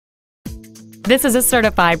This is a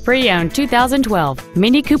certified pre-owned 2012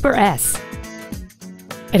 Mini Cooper S.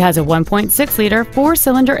 It has a 1.6-liter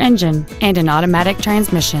four-cylinder engine and an automatic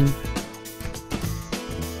transmission.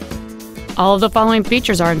 All of the following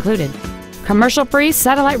features are included: commercial-free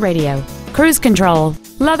satellite radio, cruise control,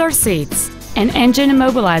 leather seats, an engine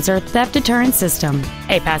immobilizer theft deterrent system,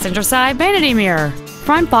 a passenger side vanity mirror,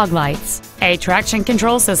 front fog lights, a traction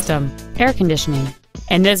control system, air conditioning,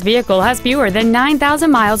 and this vehicle has fewer than 9,000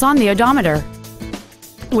 miles on the odometer.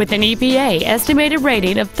 With an EPA estimated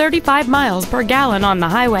rating of 35 miles per gallon on the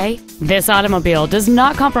highway, this automobile does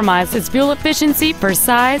not compromise its fuel efficiency for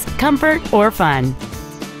size, comfort, or fun.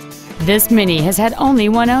 This Mini has had only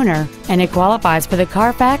one owner, and it qualifies for the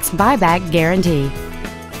Carfax buyback guarantee.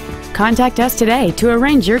 Contact us today to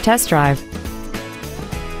arrange your test drive.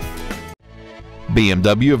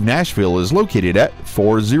 BMW of Nashville is located at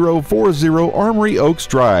 4040 Armory Oaks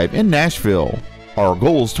Drive in Nashville. Our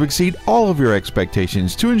goal is to exceed all of your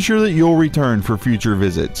expectations to ensure that you'll return for future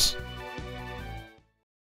visits.